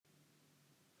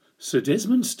Sir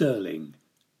Desmond Stirling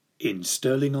in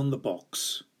Stirling on the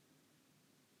Box.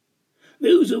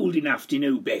 Those old enough to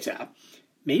know better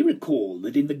may recall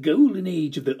that in the golden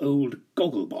age of the old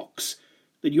goggle box,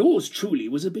 that yours truly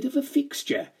was a bit of a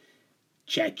fixture.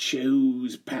 Chat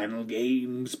shows, panel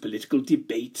games, political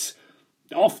debates.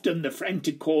 Often the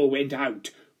frantic call went out,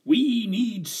 "We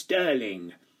need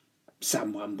Stirling."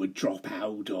 Someone would drop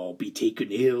out or be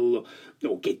taken ill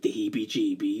or get the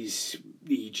heebie-jeebies,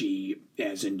 e.g.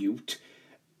 as a newt,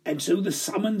 and so the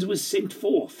summons was sent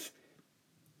forth.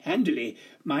 Handily,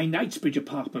 my Knightsbridge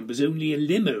apartment was only a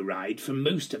limo ride from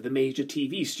most of the major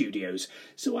TV studios,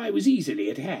 so I was easily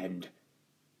at hand.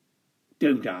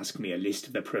 Don't ask me a list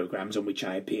of the programmes on which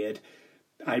I appeared.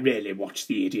 I rarely watched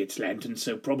the Idiot's Lantern,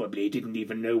 so probably didn't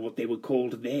even know what they were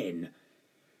called then.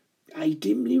 I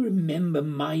dimly remember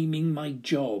miming my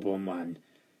job on one.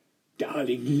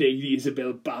 Darling Lady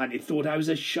Isabel Barnett thought I was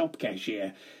a shop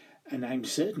cashier, and I'm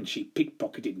certain she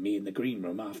pickpocketed me in the green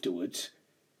room afterwards.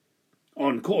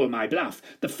 On Call My Bluff,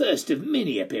 the first of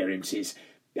many appearances,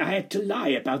 I had to lie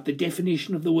about the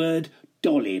definition of the word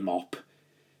dolly mop.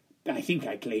 I think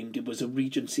I claimed it was a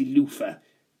Regency loofah.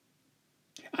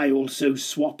 I also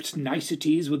swapped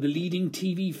niceties with the leading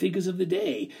TV figures of the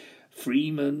day: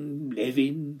 Freeman,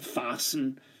 Levin,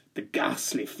 Farson, the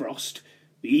ghastly Frost,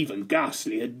 the even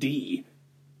ghastlier Dee.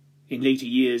 In later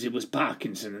years it was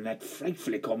Parkinson and that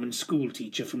frightfully common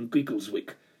schoolteacher from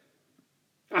Giggleswick.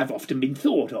 I've often been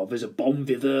thought of as a bon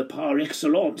viveur par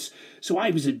excellence, so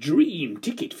I was a dream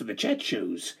ticket for the chat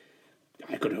shows.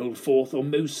 I could hold forth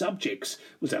on most subjects,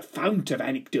 was a fount of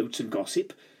anecdotes and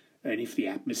gossip, and if the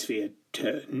atmosphere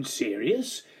turned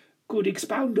serious, could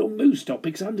expound on most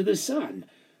topics under the sun: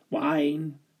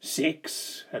 wine,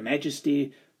 sex, Her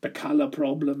Majesty, the colour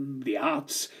problem, the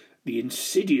arts, the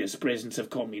insidious presence of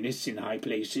communists in high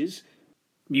places,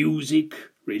 music,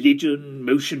 religion,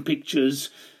 motion pictures,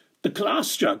 the class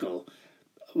struggle,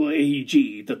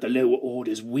 e.g. that the lower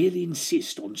orders will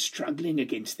insist on struggling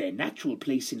against their natural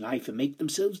place in life and make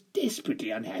themselves desperately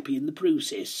unhappy in the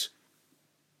process.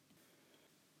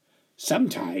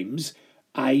 Sometimes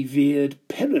I veered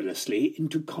perilously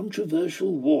into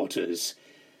controversial waters.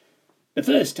 The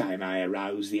first time I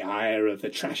aroused the ire of the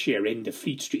trashier end of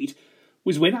Fleet Street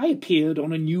was when I appeared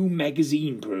on a new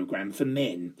magazine programme for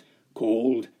men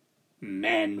called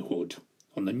Manhood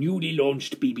on the newly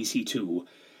launched BBC Two,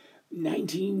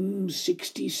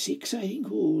 1966, I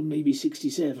think, or maybe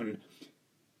 67.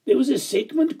 There was a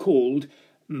segment called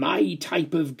My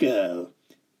Type of Girl,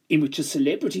 in which a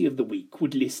celebrity of the week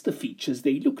would list the features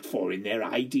they looked for in their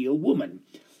ideal woman.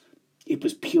 It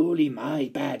was purely my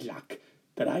bad luck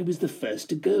that I was the first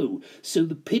to go, so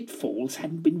the pitfalls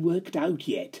hadn't been worked out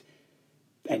yet.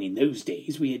 And in those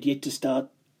days we had yet to start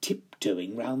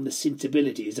tiptoeing round the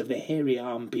sensibilities of the hairy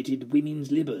armpitted women's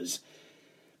libbers.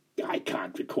 I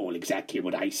can't recall exactly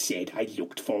what I said I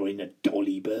looked for in a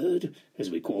dolly bird, as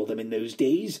we called them in those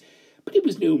days, but it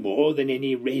was no more than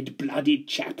any red-blooded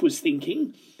chap was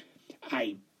thinking.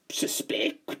 I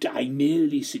suspect I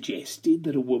merely suggested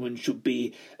that a woman should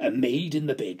be a maid in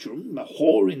the bedroom, a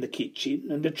whore in the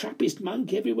kitchen, and a Trappist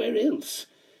monk everywhere else.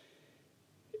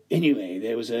 Anyway,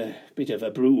 there was a bit of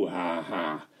a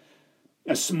brouhaha.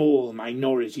 A small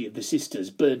minority of the sisters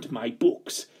burnt my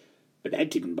books, but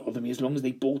that didn't bother me as long as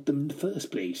they bought them in the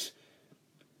first place.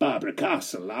 Barbara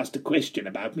Castle asked a question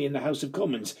about me in the House of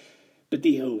Commons, but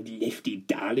the old lefty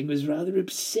darling was rather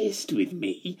obsessed with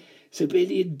me, so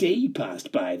barely a day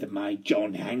passed by that my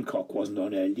John Hancock wasn't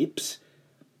on her lips.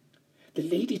 The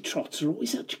lady trots are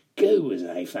always such goers,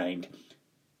 I find.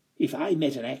 If I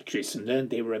met an actress and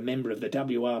learned they were a member of the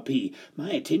WRP,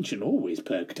 my attention always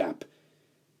perked up.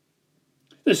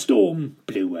 The storm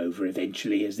blew over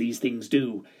eventually, as these things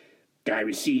do. I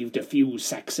received a few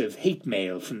sacks of hate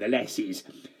mail from the lassies,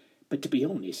 but to be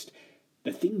honest,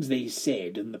 the things they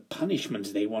said and the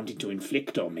punishments they wanted to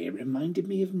inflict on me reminded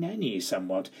me of Nanny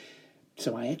somewhat,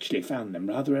 so I actually found them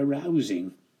rather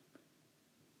arousing.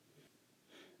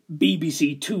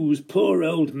 BBC Two's poor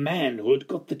old Manhood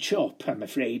got the chop, I'm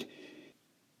afraid.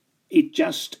 It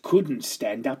just couldn't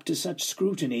stand up to such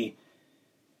scrutiny.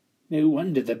 No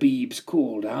wonder the Beebs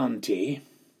called Auntie.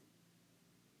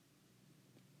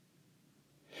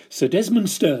 Sir Desmond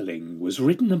Stirling was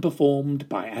written and performed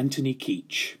by Anthony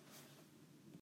Keetch.